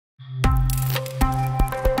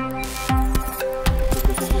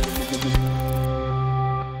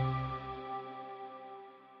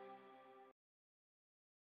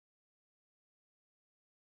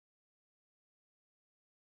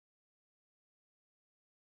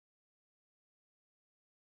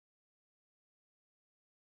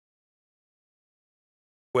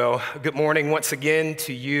Well, good morning once again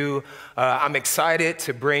to you. I'm excited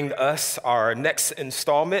to bring us our next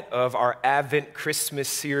installment of our Advent Christmas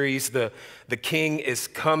series, The King is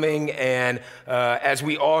Coming. And as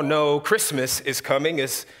we all know, Christmas is coming.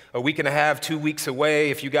 It's a week and a half, 2 weeks away.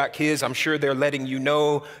 If you got kids, I'm sure they're letting you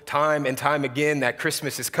know time and time again that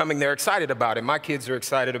Christmas is coming. They're excited about it. My kids are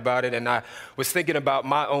excited about it. And I was thinking about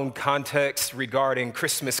my own context regarding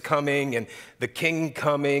Christmas coming and the King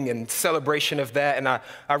coming and celebration of that. And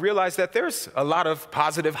I realized that there's a lot of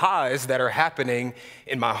positive highs that are happening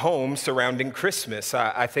in my home surrounding Christmas.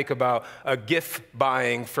 I think about a gift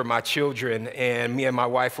buying for my children, and me and my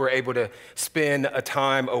wife were able to spend a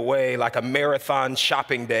time away, like a marathon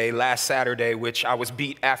shopping day last Saturday, which I was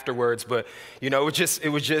beat afterwards. But you know, it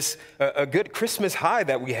was just a good Christmas high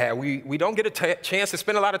that we had. We don't get a chance to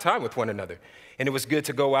spend a lot of time with one another. And it was good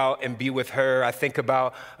to go out and be with her. I think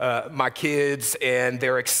about my kids and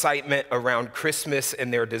their excitement around Christmas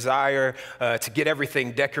and their desire to get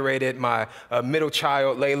everything decorated. My middle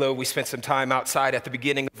child, Layla, we spent some time outside at the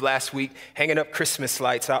beginning of last week hanging up Christmas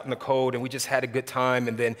lights out in the cold, and we just had a good time.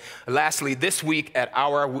 And then lastly, this week at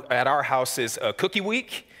our house is Cookie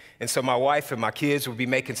Week. And so my wife and my kids will be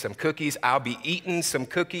making some cookies. I'll be eating some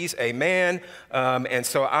cookies, amen. And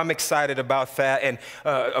so I'm excited about that. And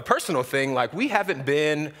a personal thing, like we haven't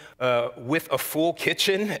been with a full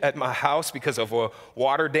kitchen at my house because of a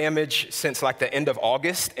water damage since like the end of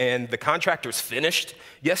August. And the contractor's finished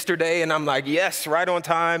yesterday. And I'm like, yes, right on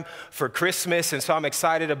time for Christmas. And so I'm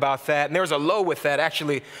excited about that. And there's a low with that.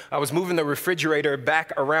 Actually, I was moving the refrigerator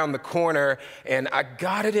back around the corner and I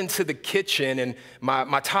got it into the kitchen, and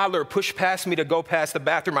my toddler pushed past me to go past the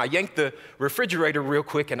bathroom. I yanked the refrigerator real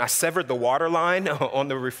quick and I severed the water line on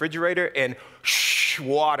the refrigerator, and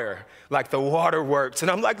water, like the water works.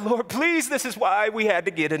 And I'm like, Lord, please, this is why we had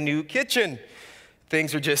to get a new kitchen.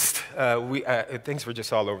 Things are just, things were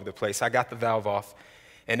just all over the place. I got the valve off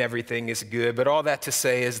and everything is good. But all that to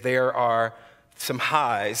say is there are some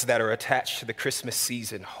highs that are attached to the Christmas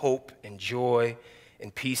season: hope and joy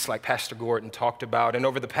and peace, like Pastor Gordon talked about. And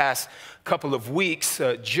over the past couple of weeks,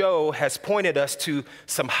 Joe has pointed us to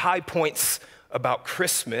some high points about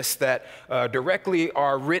Christmas that directly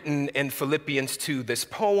are written in Philippians 2, this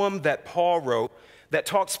poem that Paul wrote that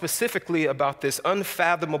talks specifically about this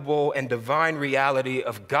unfathomable and divine reality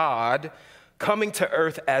of God coming to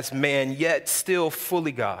earth as man, yet still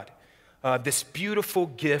fully God. This beautiful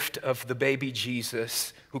gift of the baby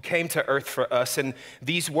Jesus who came to earth for us. And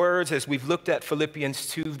these words, as we've looked at Philippians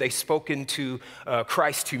 2, they've spoken to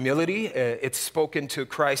Christ's humility. It's spoken to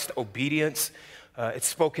Christ's obedience. It's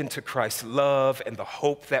spoken to Christ's love and the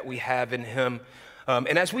hope that we have in him.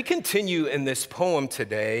 And as we continue in this poem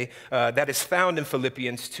today that is found in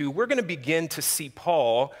Philippians 2, we're going to begin to see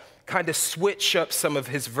Paul kind of switch up some of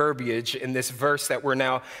his verbiage in this verse that we're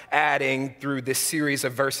now adding through this series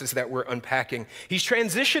of verses that we're unpacking. He's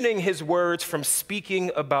transitioning his words from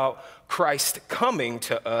speaking about Christ coming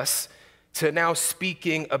to us to now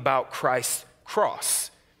speaking about Christ's cross.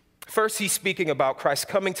 First, he's speaking about Christ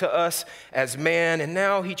coming to us as man, and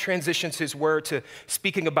now he transitions his word to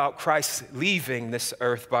speaking about Christ leaving this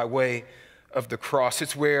earth by way of the cross.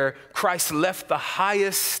 It's where Christ left the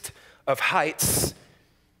highest of heights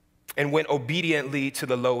and went obediently to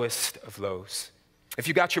the lowest of lows. If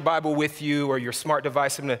you got your Bible with you or your smart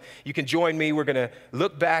device, you can join me. We're going to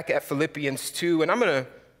look back at Philippians 2, and I'm going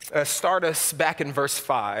to start us back in verse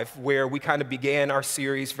 5, where we kind of began our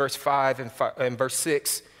series, verse 5 and verse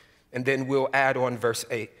 6, and then we'll add on verse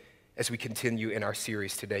 8 as we continue in our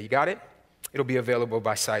series today. You got it? It'll be available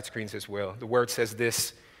by side screens as well. The word says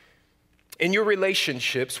this: in your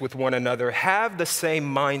relationships with one another, have the same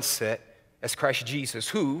mindset as Christ Jesus,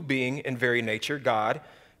 who, being in very nature God,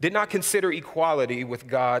 did not consider equality with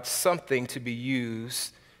God something to be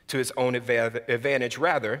used to his own advantage.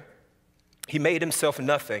 Rather, he made himself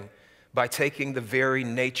nothing by taking the very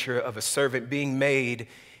nature of a servant, being made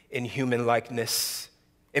in human likeness.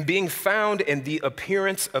 And being found in the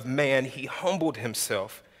appearance of man, he humbled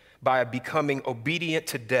himself by becoming obedient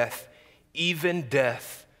to death, even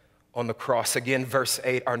death on the cross. Again, verse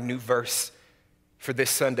 8, our new verse for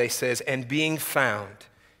this Sunday says, and being found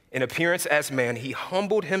in appearance as man, he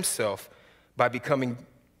humbled himself by becoming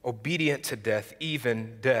obedient to death,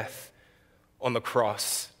 even death on the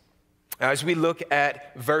cross. Now, as we look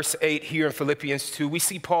at verse 8 here in Philippians 2, we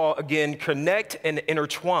see Paul again connect and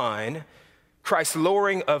intertwine Christ's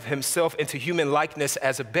lowering of himself into human likeness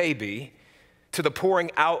as a baby to the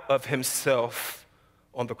pouring out of himself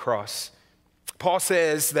on the cross. Paul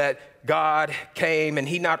says that God came and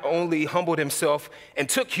he not only humbled himself and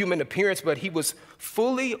took human appearance, but he was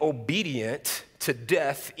fully obedient to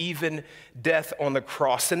death, even death on the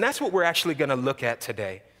cross. And that's what we're actually going to look at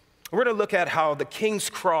today. We're going to look at how the king's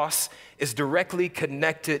cross is directly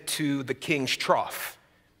connected to the king's trough.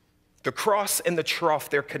 The cross and the trough,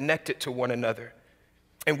 they're connected to one another.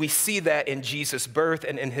 And we see that in Jesus' birth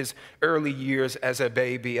and in his early years as a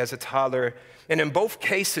baby, as a toddler. And in both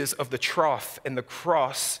cases of the trough and the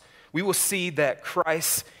cross, we will see that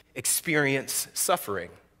Christ experienced suffering.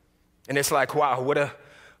 And it's like, wow,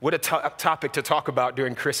 what a topic to talk about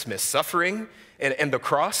during Christmas. Suffering and the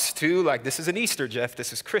cross, too. Like, this isn't Easter, Jeff.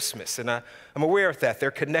 This is Christmas. And I'm aware of that. They're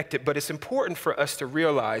connected. But it's important for us to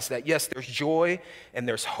realize that, yes, there's joy and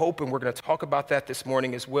there's hope. And we're going to talk about that this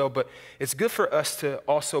morning as well. But it's good for us to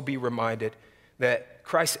also be reminded that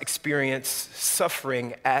Christ experienced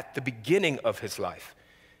suffering at the beginning of his life,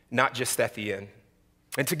 not just at the end.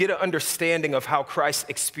 And to get an understanding of how Christ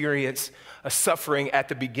experienced a suffering at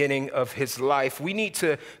the beginning of his life, we need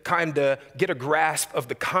to kind of get a grasp of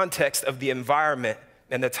the context of the environment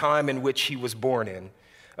and the time in which he was born in.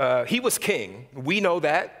 He was king. We know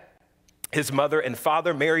that. His mother and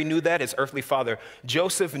father, Mary, knew that. His earthly father,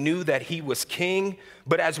 Joseph, knew that he was king.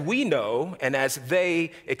 But as we know, and as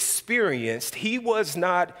they experienced, he was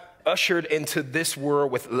not ushered into this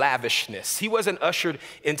world with lavishness. He wasn't ushered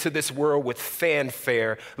into this world with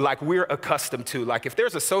fanfare like we're accustomed to. Like if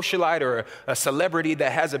there's a socialite or a celebrity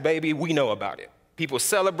that has a baby, we know about it. People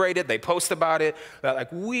celebrate it, they post about it,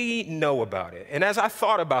 like we know about it. And as I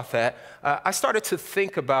thought about that, I started to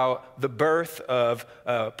think about the birth of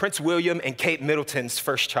Prince William and Kate Middleton's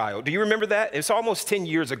first child. Do you remember that? It's almost 10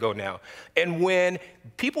 years ago now. And when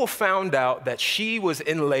people found out that she was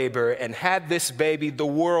in labor and had this baby, the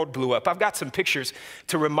world blew up. I've got some pictures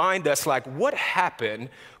to remind us, like, what happened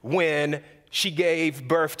when she gave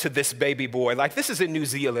birth to this baby boy. Like, this is in New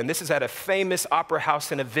Zealand. This is at a famous opera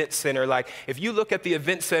house and event center. Like, if you look at the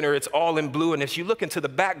event center, it's all in blue. And if you look into the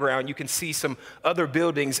background, you can see some other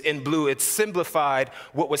buildings in blue. It simplified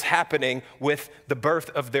what was happening with the birth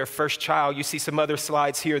of their first child. You see some other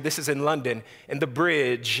slides here. This is in London, and the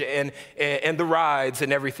bridge, and the rides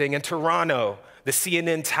and everything. In Toronto, the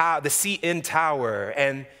CN Tower,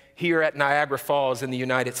 and here at Niagara Falls in the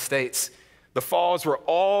United States. The falls were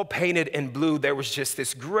all painted in blue. There was just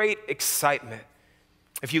this great excitement.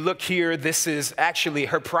 If you look here, this is actually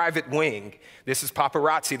her private wing. This is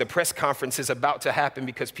paparazzi. The press conference is about to happen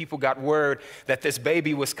because people got word that this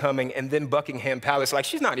baby was coming, and then Buckingham Palace, like,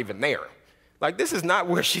 she's not even there. Like, this is not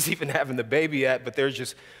where she's even having the baby at, but there's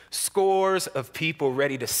just scores of people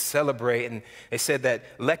ready to celebrate. And they said that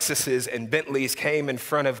Lexuses and Bentleys came in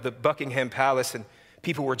front of the Buckingham Palace, and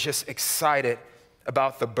people were just excited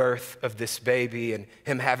about the birth of this baby and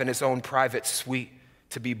him having his own private suite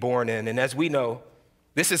to be born in. And as we know,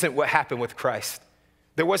 this isn't what happened with Christ.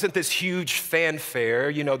 There wasn't this huge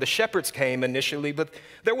fanfare. You know, the shepherds came initially, but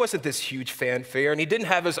there wasn't this huge fanfare, and he didn't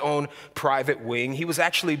have his own private wing. He was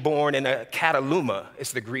actually born in a kataluma,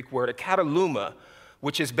 is the Greek word, a kataluma,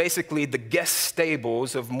 which is basically the guest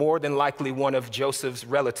stables of more than likely one of Joseph's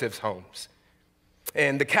relatives' homes.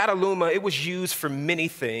 And the kataluma, it was used for many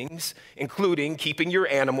things, including keeping your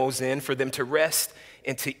animals in for them to rest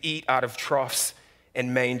and to eat out of troughs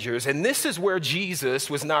and mangers. And this is where Jesus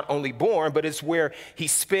was not only born, but it's where he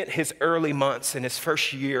spent his early months in his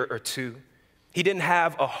first year or two. He didn't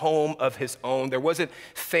have a home of his own. There wasn't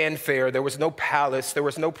fanfare. There was no palace. There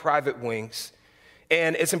was no private wings.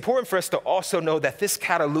 And it's important for us to also know that this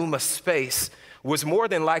kataluma space was more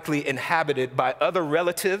than likely inhabited by other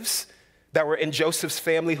relatives that were in Joseph's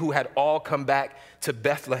family who had all come back to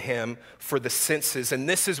Bethlehem for the census. And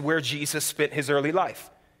this is where Jesus spent his early life,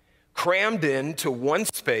 crammed into one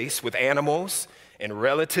space with animals and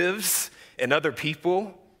relatives and other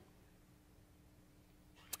people.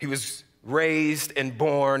 He was raised and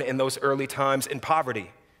born in those early times in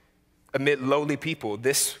poverty amid lowly people.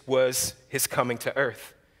 This was his coming to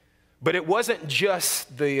earth. But it wasn't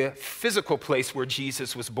just the physical place where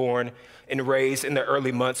Jesus was born and raised in the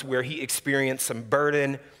early months where he experienced some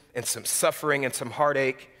burden and some suffering and some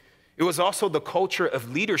heartache. It was also the culture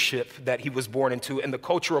of leadership that he was born into and the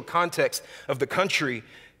cultural context of the country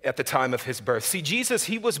at the time of his birth. See, Jesus,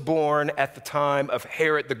 he was born at the time of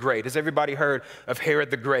Herod the Great. Has everybody heard of Herod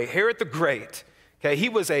the Great? Herod the Great, okay, he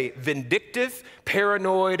was a vindictive,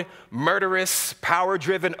 paranoid, murderous,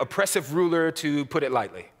 power-driven, oppressive ruler, to put it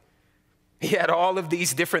lightly. He had all of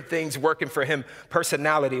these different things working for him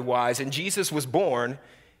personality-wise, and Jesus was born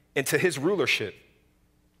into his rulership.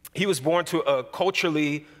 He was born to a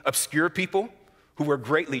culturally obscure people who were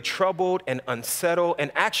greatly troubled and unsettled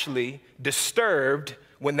and actually disturbed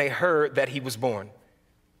when they heard that he was born.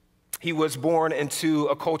 He was born into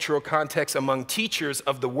a cultural context among teachers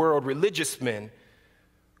of the world, religious men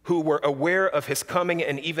who were aware of his coming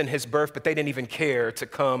and even his birth, but they didn't even care to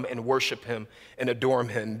come and worship him and adore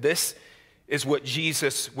him. This is what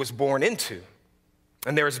Jesus was born into.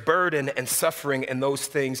 And there is burden and suffering in those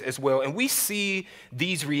things as well. And we see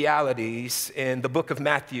these realities in the book of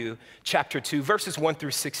Matthew, chapter 2, verses 1 through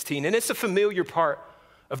 16. And it's a familiar part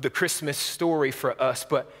of the Christmas story for us,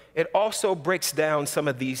 but it also breaks down some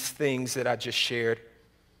of these things that I just shared.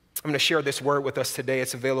 I'm going to share this word with us today.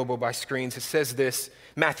 It's available by screens. It says this,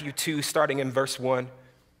 Matthew 2, starting in verse 1.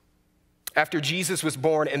 After Jesus was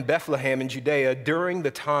born in Bethlehem in Judea, during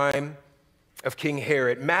the time of King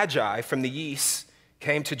Herod, Magi from the east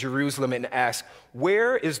came to Jerusalem and asked,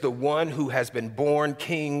 "Where is the one who has been born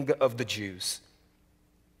King of the Jews?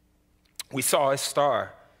 We saw his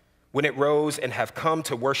star when it rose and have come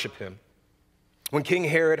to worship him." When King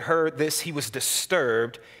Herod heard this, he was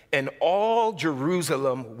disturbed, and all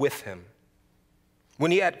Jerusalem with him.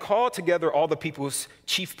 When he had called together all the people's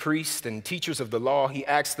chief priests and teachers of the law, he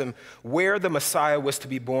asked them where the Messiah was to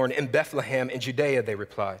be born. "In Bethlehem in Judea," they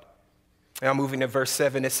replied. Now moving to verse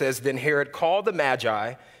 7, it says, "Then Herod called the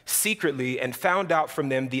Magi secretly and found out from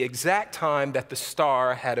them the exact time that the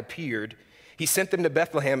star had appeared. He sent them to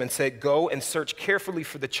Bethlehem and said, 'Go and search carefully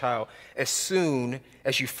for the child. As soon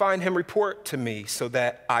as you find him, report to me so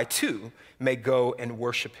that I too may go and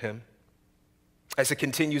worship him.'" As it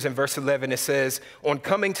continues in verse 11, it says, "On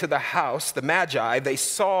coming to the house, the Magi, they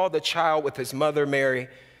saw the child with his mother Mary.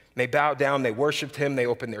 They bowed down, they worshiped him, they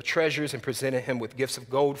opened their treasures and presented him with gifts of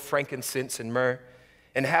gold, frankincense, and myrrh.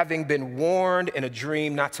 And having been warned in a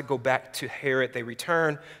dream not to go back to Herod, they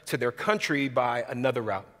returned to their country by another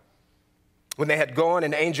route. When they had gone,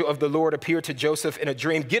 an angel of the Lord appeared to Joseph in a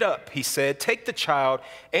dream. 'Get up,' he said, 'take the child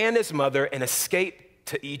and his mother and escape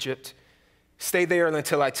to Egypt. Stay there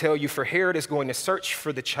until I tell you, for Herod is going to search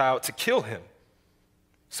for the child to kill him.'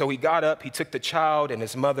 So he got up, he took the child and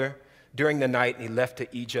his mother during the night, and he left to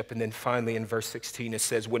Egypt." And then finally in verse 16, it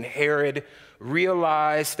says, "When Herod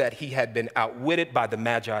realized that he had been outwitted by the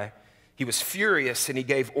Magi, he was furious, and he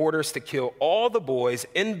gave orders to kill all the boys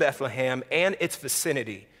in Bethlehem and its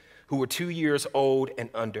vicinity who were 2 years old and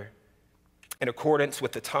under, in accordance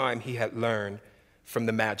with the time he had learned from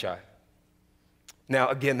the Magi." Now,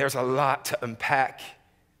 again, there's a lot to unpack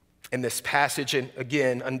in this passage. And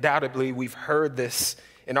again, undoubtedly, we've heard this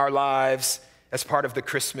in our lives as part of the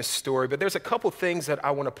Christmas story. But there's a couple things that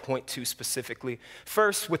I want to point to specifically.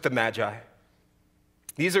 First, with the Magi.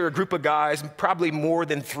 These are a group of guys, probably more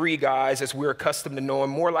than 3 guys as we're accustomed to knowing,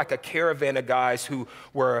 more like a caravan of guys who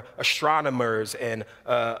were astronomers and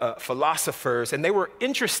philosophers, and they were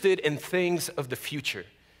interested in things of the future.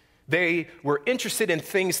 They were interested in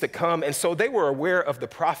things to come, and so they were aware of the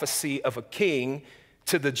prophecy of a king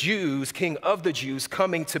to the Jews, king of the Jews,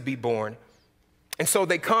 coming to be born. And so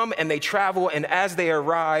they come and they travel, and as they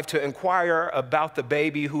arrive to inquire about the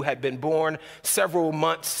baby who had been born several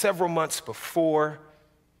months before,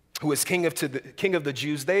 who was king of the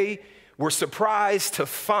Jews, they were surprised to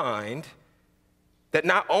find that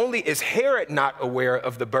not only is Herod not aware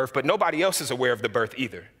of the birth, but nobody else is aware of the birth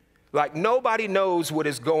either. Like, nobody knows what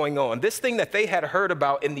is going on. This thing that they had heard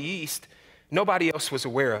about in the East, nobody else was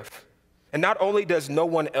aware of. And not only does no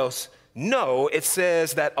one else know, it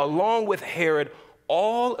says that along with Herod,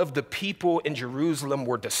 all of the people in Jerusalem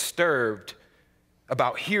were disturbed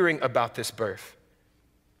about hearing about this birth.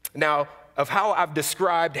 Now, of how I've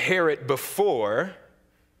described Herod before,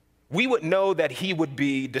 we would know that he would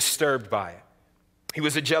be disturbed by it. He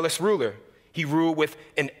was a jealous ruler. He ruled with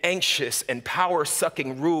an anxious and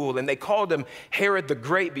power-sucking rule, and they called him Herod the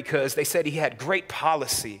Great because they said he had great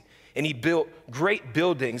policy and he built great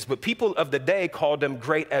buildings, but people of the day called him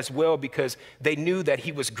great as well because they knew that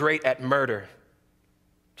he was great at murder.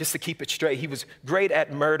 Just to keep it straight, he was great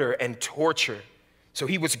at murder and torture. So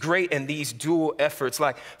he was great in these dual efforts.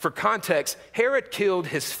 Like, for context, Herod killed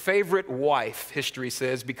his favorite wife, history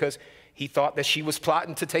says, because he thought that she was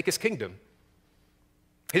plotting to take his kingdom.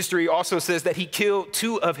 History also says that he killed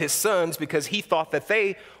 2 of his sons because he thought that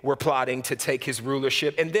they were plotting to take his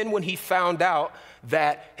rulership. And then when he found out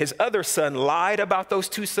that his other son lied about those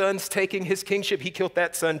 2 sons taking his kingship, he killed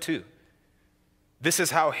that son too. This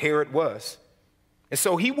is how Herod was. And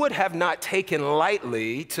so he would have not taken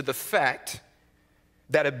lightly to the fact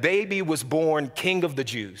that a baby was born king of the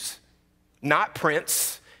Jews, not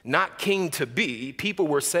prince, not king to be. People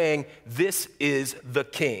were saying, this is the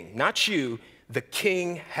king, not you. The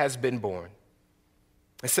king has been born.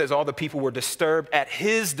 It says all the people were disturbed at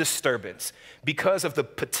his disturbance because of the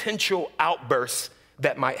potential outbursts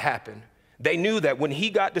that might happen. They knew that when he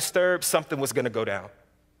got disturbed, something was going to go down.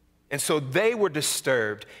 And so they were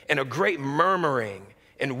disturbed, and a great murmuring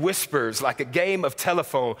and whispers, like a game of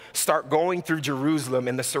telephone, start going through Jerusalem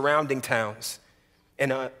and the surrounding towns.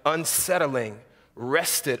 And an unsettling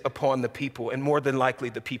rested upon the people, and more than likely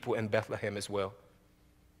the people in Bethlehem as well.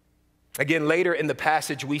 Again, later in the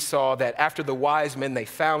passage, we saw that after the wise men, they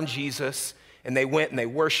found Jesus, and they went and they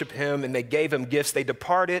worshiped him, and they gave him gifts. They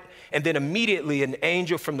departed, and then immediately an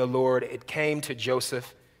angel from the Lord, it came to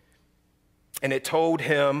Joseph, and it told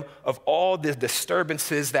him of all the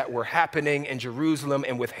disturbances that were happening in Jerusalem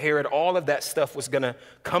and with Herod. All of that stuff was going to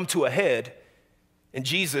come to a head, and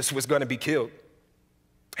Jesus was going to be killed.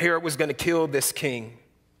 Herod was going to kill this king.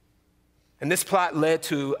 And this plot led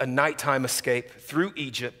to a nighttime escape through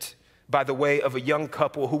Egypt by the way of a young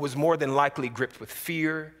couple who was more than likely gripped with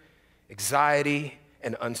fear, anxiety,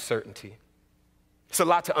 and uncertainty. It's a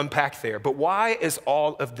lot to unpack there, but why is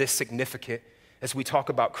all of this significant as we talk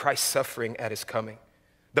about Christ's suffering at his coming?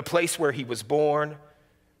 The place where he was born,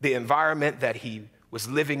 the environment that he was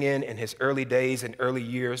living in his early days and early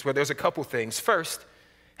years. Well, there's a couple things. First,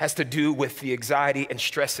 has to do with the anxiety and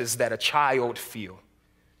stresses that a child feel.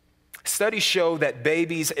 Studies show that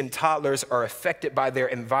babies and toddlers are affected by their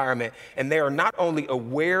environment, and they are not only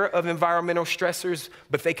aware of environmental stressors,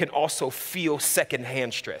 but they can also feel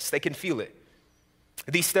secondhand stress. They can feel it.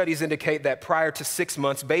 These studies indicate that prior to 6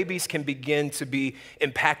 months, babies can begin to be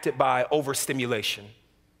impacted by overstimulation,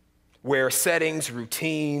 where settings,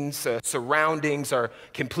 routines, surroundings are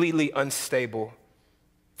completely unstable.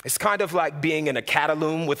 It's kind of like being in a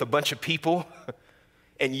cataloom with a bunch of people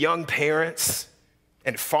and young parents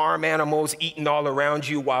and farm animals eating all around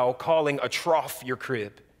you while calling a trough your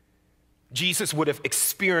crib. Jesus would have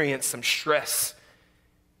experienced some stress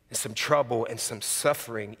and some trouble and some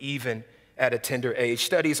suffering even at a tender age.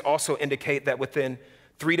 Studies also indicate that within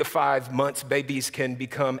 3 to 5 months, babies can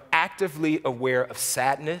become actively aware of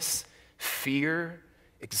sadness, fear,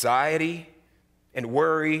 anxiety, and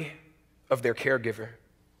worry of their caregiver.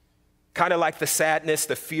 Kind of like the sadness,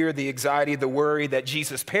 the fear, the anxiety, the worry that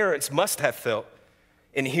Jesus' parents must have felt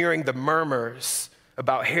in hearing the murmurs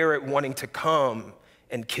about Herod wanting to come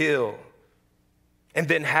and kill, and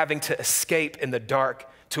then having to escape in the dark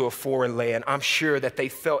to a foreign land. I'm sure that they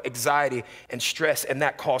felt anxiety and stress, and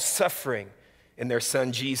that caused suffering in their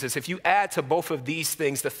son Jesus. If you add to both of these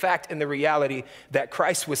things the fact and the reality that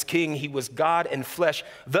Christ was king, he was God in flesh,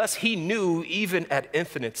 thus he knew even at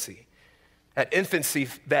infancy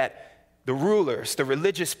that the rulers, the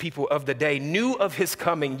religious people of the day knew of his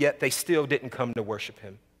coming, yet they still didn't come to worship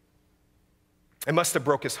him. It must have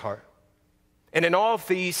broke his heart. And in all of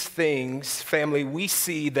these things, family, we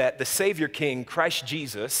see that the Savior King, Christ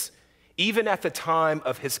Jesus, even at the time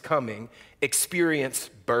of his coming,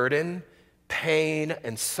 experienced burden, pain,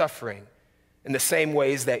 and suffering in the same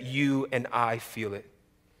ways that you and I feel it.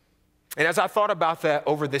 And as I thought about that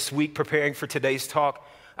over this week, preparing for today's talk,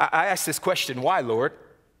 I asked this question: why, Lord?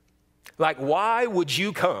 Like, why would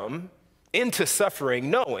you come into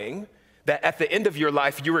suffering knowing that at the end of your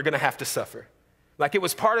life, you were going to have to suffer? Like, it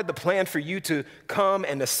was part of the plan for you to come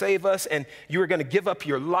and to save us, and you were going to give up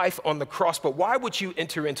your life on the cross. But why would you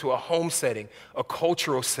enter into a home setting, a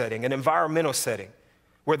cultural setting, an environmental setting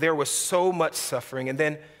where there was so much suffering? And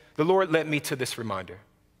then the Lord led me to this reminder.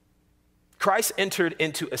 Christ entered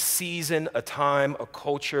into a season, a time, a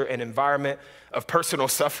culture, an environment of personal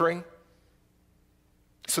suffering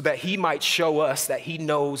so that he might show us that he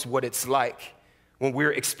knows what it's like when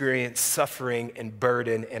we're experiencing suffering and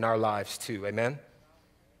burden in our lives too, amen?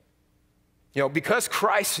 You know, because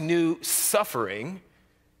Christ knew suffering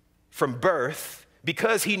from birth,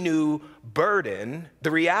 because he knew burden,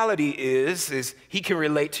 the reality is he can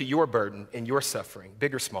relate to your burden and your suffering,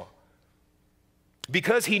 big or small.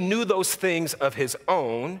 Because he knew those things of his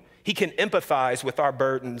own, he can empathize with our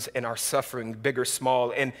burdens and our suffering, big or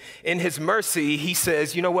small. And in his mercy, he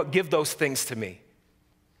says, you know what, give those things to me.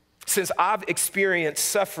 Since I've experienced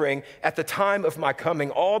suffering at the time of my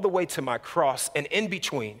coming all the way to my cross and in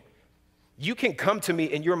between, you can come to me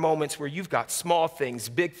in your moments where you've got small things,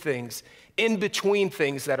 big things, in between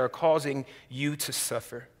things that are causing you to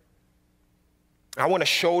suffer. I want to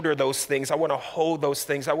shoulder those things. I want to hold those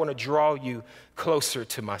things. I want to draw you closer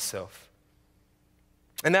to myself.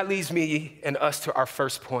 And that leads me and us to our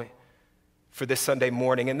first point for this Sunday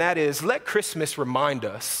morning, and that is, let Christmas remind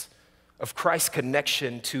us of Christ's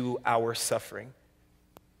connection to our suffering.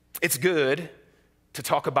 It's good to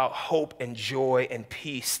talk about hope and joy and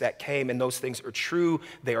peace that came, and those things are true.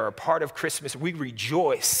 They are a part of Christmas. We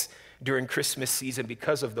rejoice during Christmas season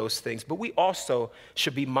because of those things, but we also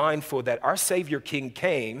should be mindful that our Savior King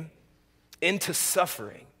came into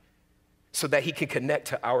suffering so that he can connect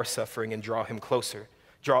to our suffering and draw him closer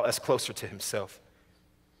draw us closer to himself.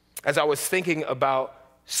 As I was thinking about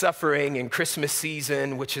suffering in Christmas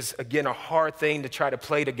season, which is, again, a hard thing to try to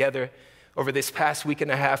play together over this past week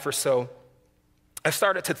and a half or so, I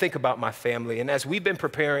started to think about my family. And as we've been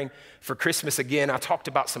preparing for Christmas again, I talked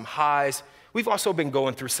about some highs. We've also been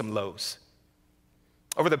going through some lows.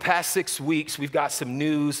 Over the past 6 weeks, we've got some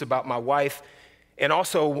news about my wife and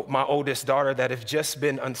also my oldest daughter that have just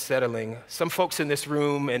been unsettling. Some folks in this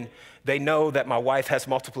room, and they know that my wife has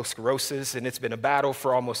multiple sclerosis, and it's been a battle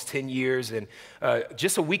for almost 10 years. And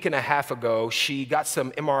just a week and a half ago, she got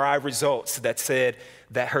some MRI results that said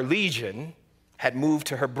that her lesion had moved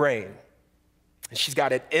to her brain. And she's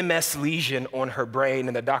got an MS lesion on her brain,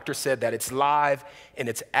 and the doctor said that it's live and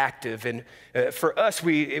it's active. And for us,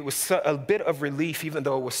 it was a bit of relief, even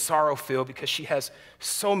though it was sorrow-filled, because she has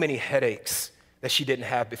so many headaches that she didn't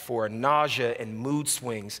have before, nausea and mood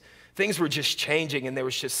swings. Things were just changing, and there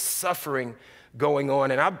was just suffering going on.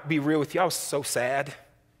 And I'll be real with you, I was so sad.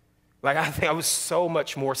 Like, I think I was so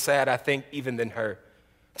much more sad, I think, even than her.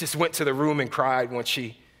 Just went to the room and cried when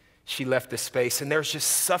she left the space. And there's just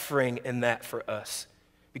suffering in that for us,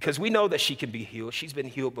 because we know that she can be healed. She's been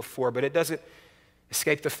healed before, but it doesn't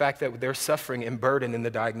escape the fact that there's suffering and burden in the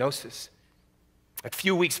diagnosis. A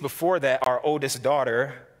few weeks before that, our oldest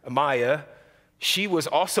daughter, Amaya, she was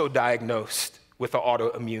also diagnosed with an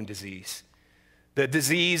autoimmune disease. The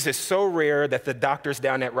disease is so rare that the doctors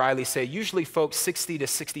down at Riley say usually folks 60 to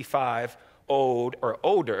 65 old or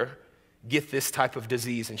older get this type of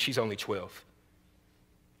disease, and she's only 12.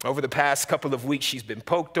 Over the past couple of weeks, she's been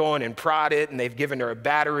poked on and prodded, and they've given her a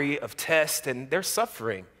battery of tests, and there's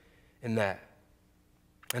suffering in that.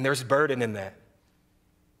 And there's burden in that.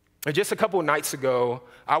 And just a couple of nights ago,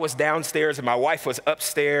 I was downstairs and my wife was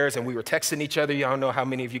upstairs, and we were texting each other. Y'all know how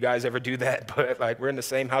many of you guys ever do that, but like, we're in the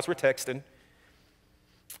same house, we're texting.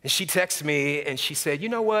 And she texted me and she said, you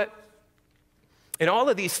know what? In all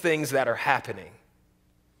of these things that are happening,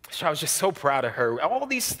 so I was just so proud of her. All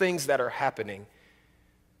these things that are happening,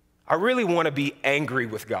 I really want to be angry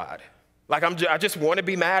with God. Like, I just want to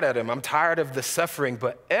be mad at him. I'm tired of the suffering.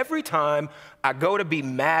 But every time I go to be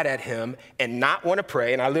mad at him and not want to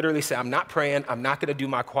pray, and I literally say, I'm not praying, I'm not going to do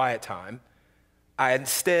my quiet time, I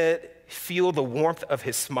instead feel the warmth of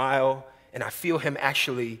his smile, and I feel him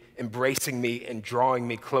actually embracing me and drawing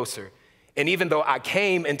me closer. And even though I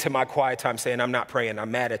came into my quiet time saying, I'm not praying,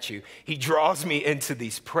 I'm mad at you, he draws me into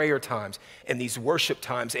these prayer times and these worship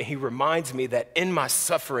times, and he reminds me that in my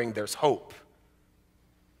suffering, there's hope.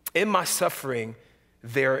 In my suffering,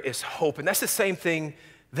 there is hope. And that's the same thing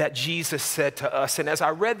that Jesus said to us. And as I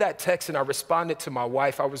read that text and I responded to my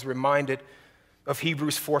wife, I was reminded of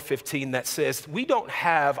Hebrews 4:15 that says, we don't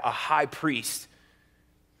have a high priest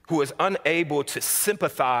who is unable to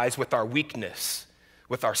sympathize with our weakness,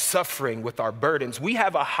 with our suffering, with our burdens. We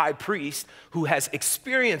have a high priest who has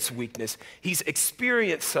experienced weakness. He's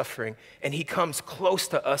experienced suffering, and he comes close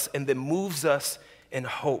to us and then moves us in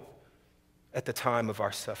hope at the time of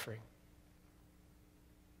our suffering.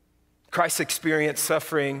 Christ experienced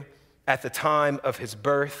suffering at the time of his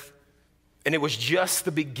birth, and it was just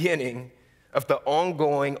the beginning of the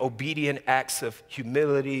ongoing obedient acts of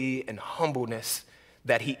humility and humbleness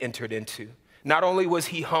that he entered into. Not only was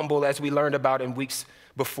he humble, as we learned about in weeks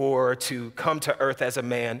before, to come to earth as a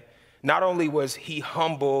man, not only was he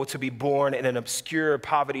humble to be born in an obscure,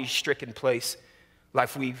 poverty-stricken place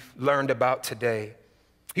like we've learned about today,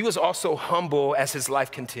 he was also humble as his life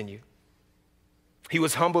continued. He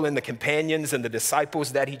was humble in the companions and the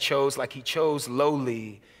disciples that he chose, like he chose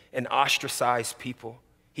lowly and ostracized people.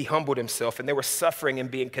 He humbled himself, and there was suffering in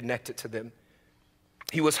being connected to them.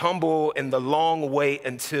 He was humble in the long wait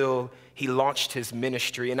until he launched his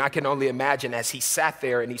ministry. And I can only imagine as he sat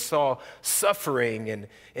there and he saw suffering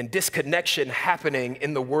and disconnection happening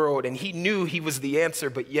in the world, and he knew he was the answer,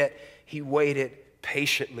 but yet he waited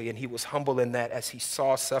patiently, and he was humble in that as he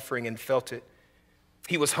saw suffering and felt it.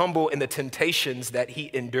 He was humble in the temptations that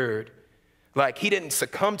he endured. Like, he didn't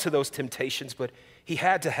succumb to those temptations, but he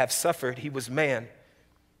had to have suffered. He was man.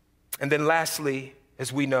 And then lastly,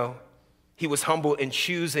 as we know, he was humble in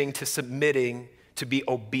choosing to submitting to be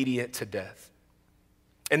obedient to death.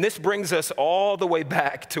 And this brings us all the way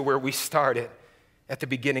back to where we started at the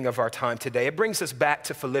beginning of our time today. It brings us back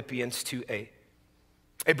to Philippians 2:8.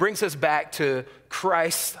 It brings us back to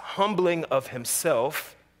Christ's humbling of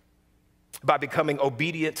himself by becoming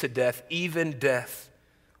obedient to death, even death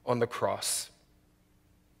on the cross.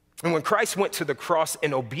 And when Christ went to the cross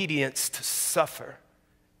in obedience to suffer,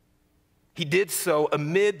 he did so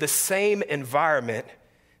amid the same environment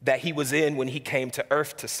that he was in when he came to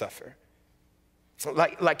earth to suffer.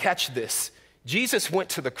 Like catch this. Jesus went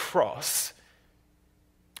to the cross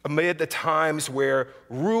amid the times where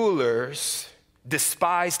rulers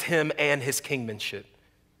despised him and his kingmanship,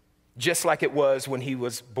 just like it was when he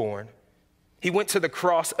was born. He went to the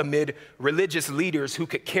cross amid religious leaders who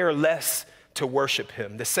could care less to worship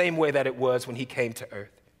him, the same way that it was when he came to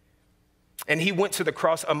earth. And he went to the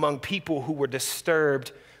cross among people who were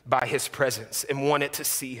disturbed by his presence and wanted to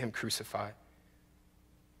see him crucified.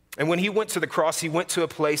 And when he went to the cross, he went to a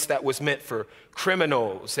place that was meant for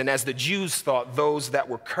criminals. And as the Jews thought, those that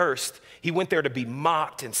were cursed, he went there to be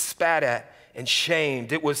mocked and spat at and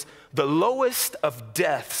shamed. It was the lowest of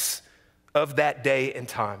deaths of that day and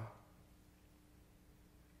time.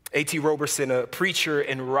 A.T. Roberson, a preacher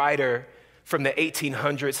and writer from the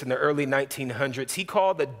 1800s and the early 1900s, he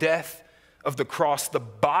called the death of the cross the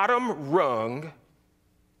bottom rung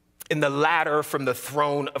in the ladder from the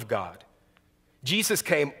throne of God. Jesus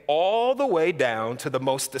came all the way down to the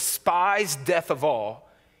most despised death of all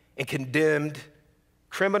and condemned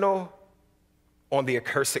criminal on the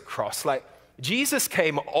accursed cross. Like, Jesus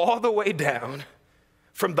came all the way down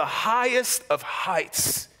from the highest of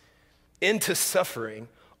heights into suffering,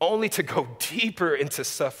 only to go deeper into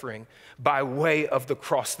suffering by way of the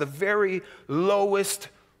cross, the very lowest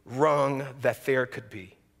rung that there could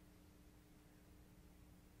be.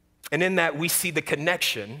 And in that, we see the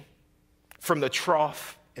connection from the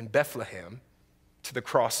trough in Bethlehem to the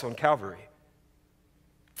cross on Calvary.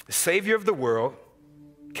 The Savior of the world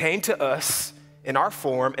came to us in our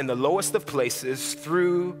form in the lowest of places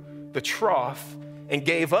through the trough and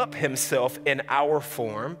gave up himself in our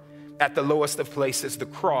form at the lowest of places, the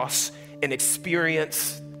cross, and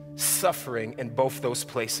experienced suffering in both those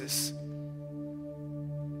places.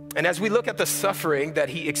 And as we look at the suffering that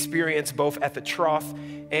he experienced both at the trough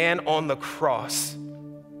and on the cross,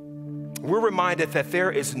 we're reminded that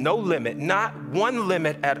there is no limit, not one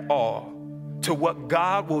limit at all, to what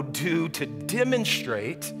God will do to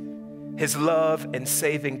demonstrate his love and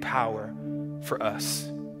saving power for us.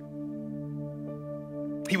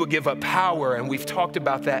 He would give up power, and we've talked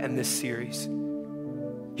about that in this series.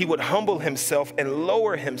 He would humble himself and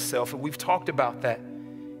lower himself, and we've talked about that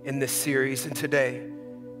in this series. And today,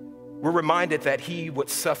 we're reminded that he would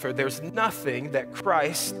suffer. There's nothing that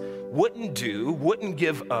Christ wouldn't do, wouldn't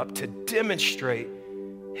give up to demonstrate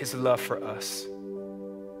his love for us.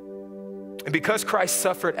 And because Christ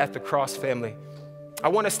suffered at the cross, family, I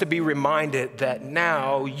want us to be reminded that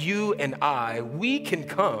now you and I, we can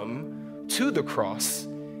come to the cross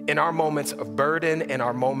in our moments of burden and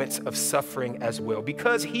our moments of suffering as well.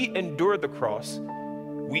 Because he endured the cross,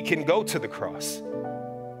 we can go to the cross.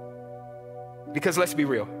 Because let's be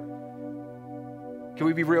real. Can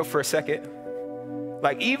we be real for a second?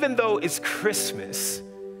 Like, even though it's Christmas,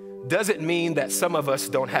 doesn't mean that some of us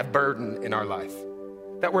don't have burden in our life,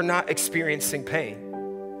 that we're not experiencing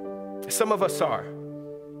pain. Some of us are.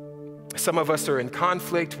 Some of us are in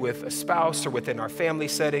conflict with a spouse or within our family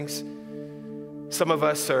settings. Some of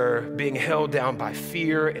us are being held down by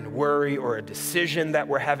fear and worry or a decision that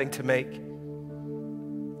we're having to make.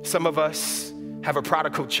 Some of us have a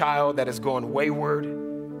prodigal child that has gone wayward,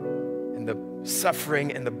 and the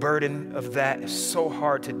suffering and the burden of that is so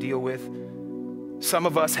hard to deal with. Some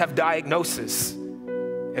of us have diagnoses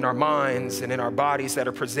in our minds and in our bodies that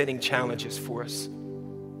are presenting challenges for us.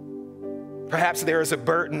 Perhaps there is a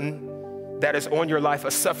burden that is on your life,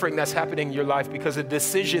 a suffering that's happening in your life because of a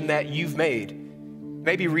decision that you've made,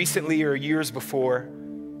 maybe recently or years before.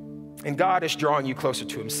 And God is drawing you closer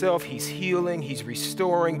to himself. He's healing, he's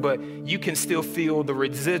restoring, but you can still feel the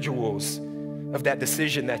residuals of that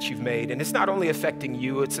decision that you've made. And it's not only affecting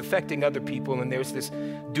you, it's affecting other people. And there's this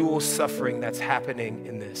dual suffering that's happening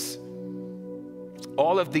in this.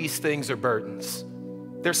 All of these things are burdens.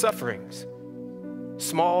 They're sufferings,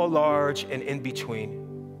 small, large, and in between.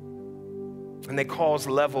 And they cause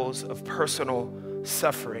levels of personal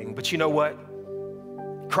suffering. But you know what?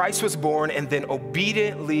 Christ was born and then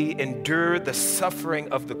obediently endured the suffering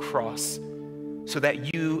of the cross so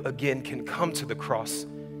that you again can come to the cross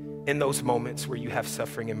in those moments where you have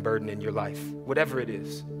suffering and burden in your life, whatever it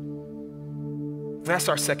is. And that's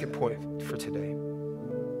our second point for today.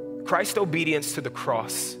 Christ's obedience to the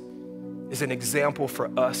cross is an example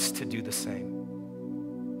for us to do the same.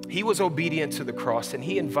 He was obedient to the cross, and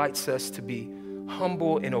he invites us to be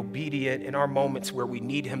humble and obedient in our moments where we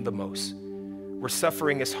need him the most, where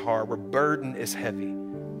suffering is hard, where burden is heavy,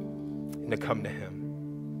 and to come to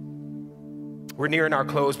him. We're nearing our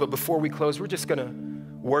close, but before we close, we're just gonna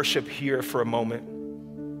worship here for a moment.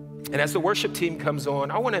 And as the worship team comes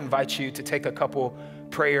on, I want to invite you to take a couple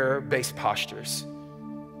prayer-based postures.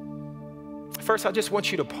 First, I just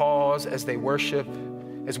want you to pause as they worship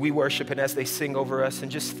as we worship and as they sing over us,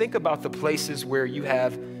 and just think about the places where you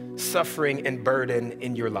have suffering and burden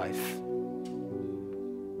in your life.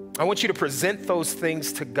 I want you to present those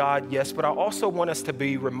things to God, yes, but I also want us to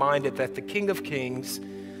be reminded that the King of Kings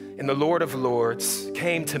and the Lord of Lords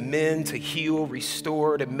came to mend, to heal,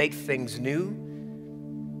 restore, to make things new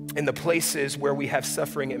in the places where we have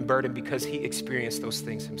suffering and burden because he experienced those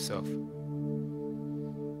things himself.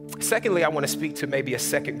 Secondly, I want to speak to maybe a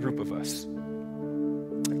second group of us.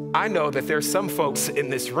 I know that there's some folks in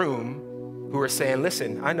this room who are saying,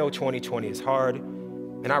 listen, I know 2020 is hard,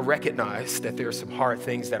 and I recognize that there are some hard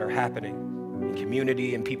things that are happening in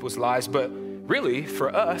community and people's lives, but really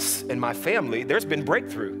for us and my family, there's been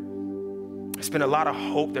breakthrough. There's been a lot of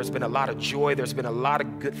hope, there's been a lot of joy, there's been a lot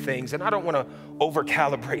of good things, and I don't want to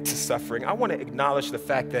over-calibrate to suffering. I want to acknowledge the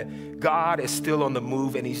fact that God is still on the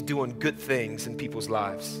move and he's doing good things in people's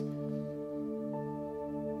lives.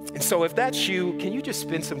 And so if that's you, can you just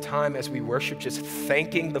spend some time as we worship just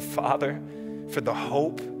thanking the Father for the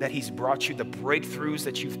hope that he's brought you, the breakthroughs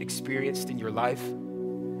that you've experienced in your life?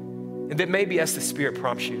 And then maybe as the Spirit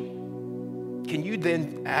prompts you, can you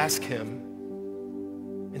then ask him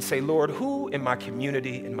and say, Lord, who in my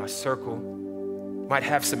community, in my circle, might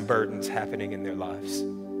have some burdens happening in their lives?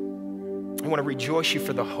 I want to rejoice you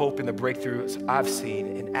for the hope and the breakthroughs I've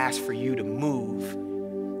seen and ask for you to move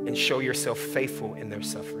and show yourself faithful in their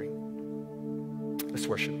suffering. Let's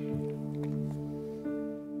worship.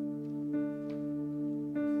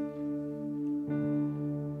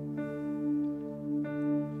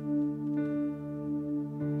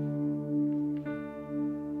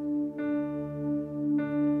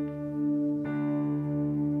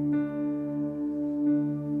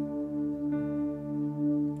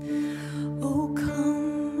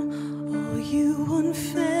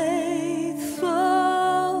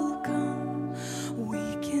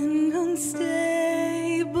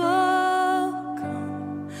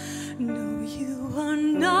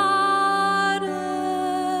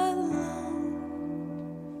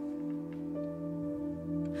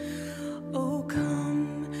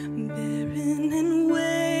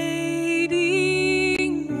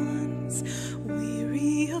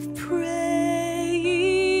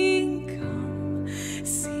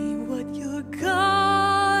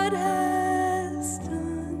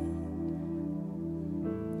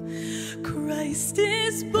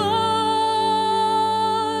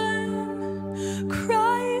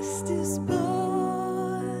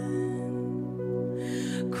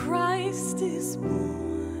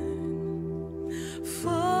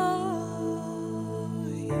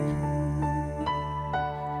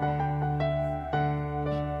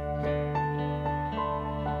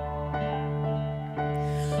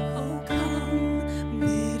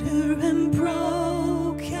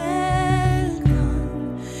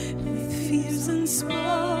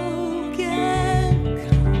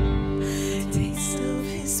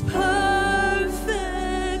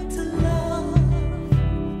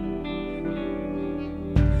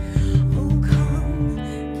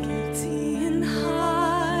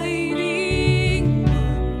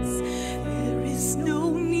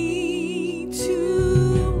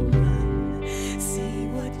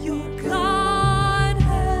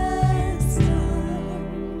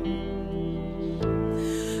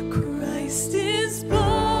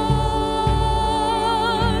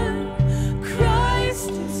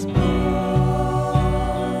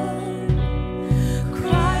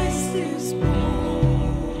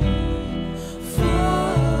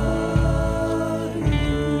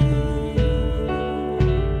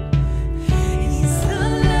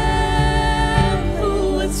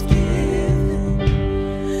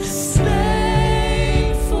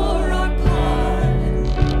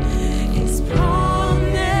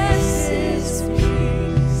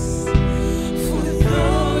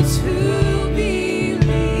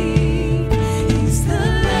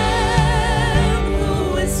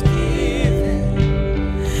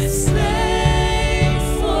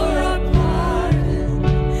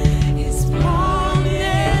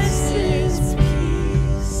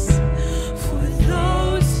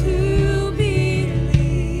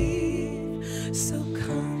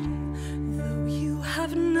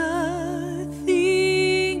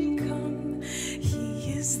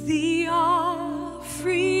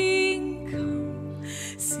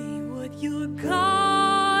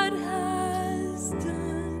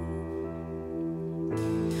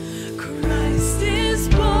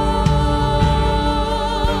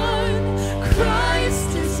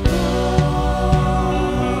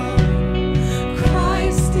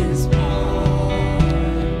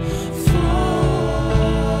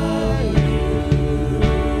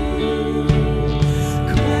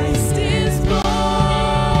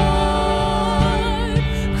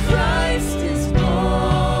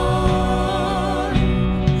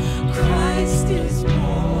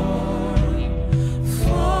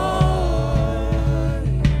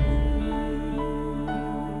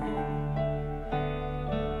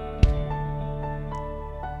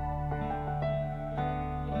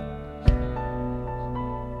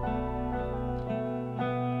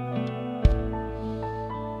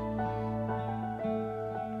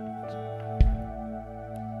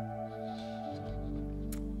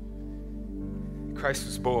 Christ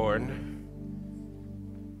was born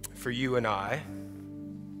for you and I,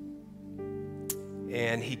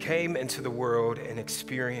 and he came into the world and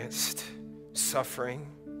experienced suffering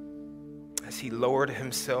as he lowered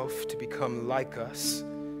himself to become like us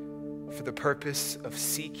for the purpose of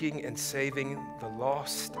seeking and saving the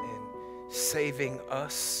lost and saving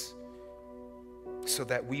us so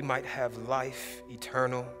that we might have life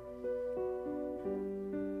eternal.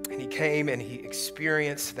 And he came and he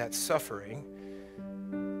experienced that suffering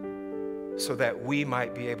so that we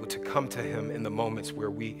might be able to come to him in the moments where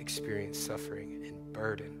we experience suffering and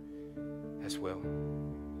burden as well.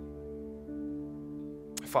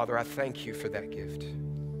 Father, I thank you for that gift.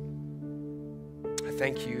 I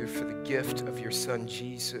thank you for the gift of your son,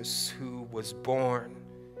 Jesus, who was born,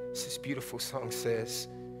 as this beautiful song says,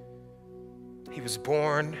 he was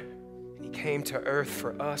born and he came to earth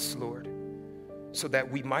for us, Lord, so that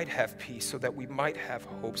we might have peace, so that we might have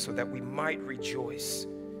hope, so that we might rejoice,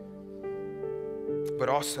 but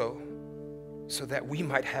also so that we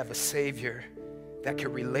might have a Savior that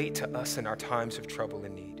can relate to us in our times of trouble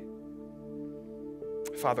and need.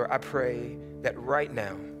 Father, I pray that right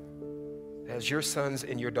now, as your sons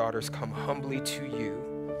and your daughters come humbly to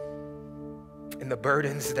you and the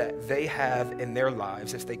burdens that they have in their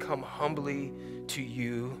lives, as they come humbly to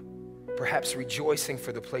you, perhaps rejoicing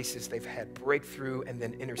for the places they've had breakthrough and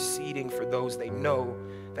then interceding for those they know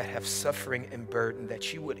that have suffering and burden,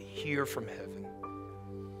 that you would hear from heaven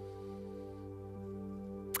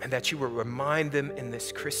and that you would remind them in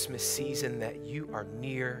this Christmas season that you are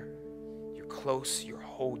near, you're close, you're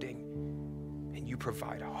holding, and you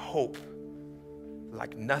provide hope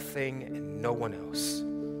like nothing and no one else.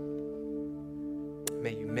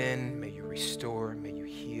 May you mend, may you restore, may you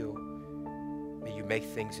heal, may you make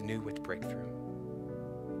things new with breakthrough.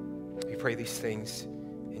 We pray these things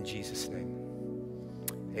in Jesus' name.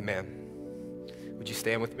 Amen. Would you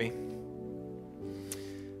stand with me?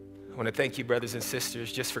 I want to thank you, brothers and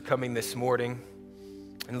sisters, just for coming this morning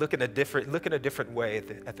and look in a different way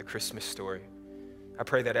at the Christmas story. I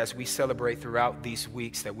pray that as we celebrate throughout these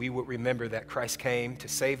weeks, that we would remember that Christ came to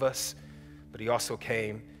save us, but he also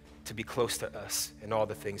came to be close to us in all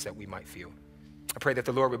the things that we might feel. I pray that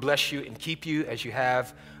the Lord would bless you and keep you as you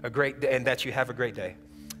have a great day, and that you have a great day.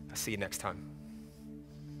 I'll see you next time.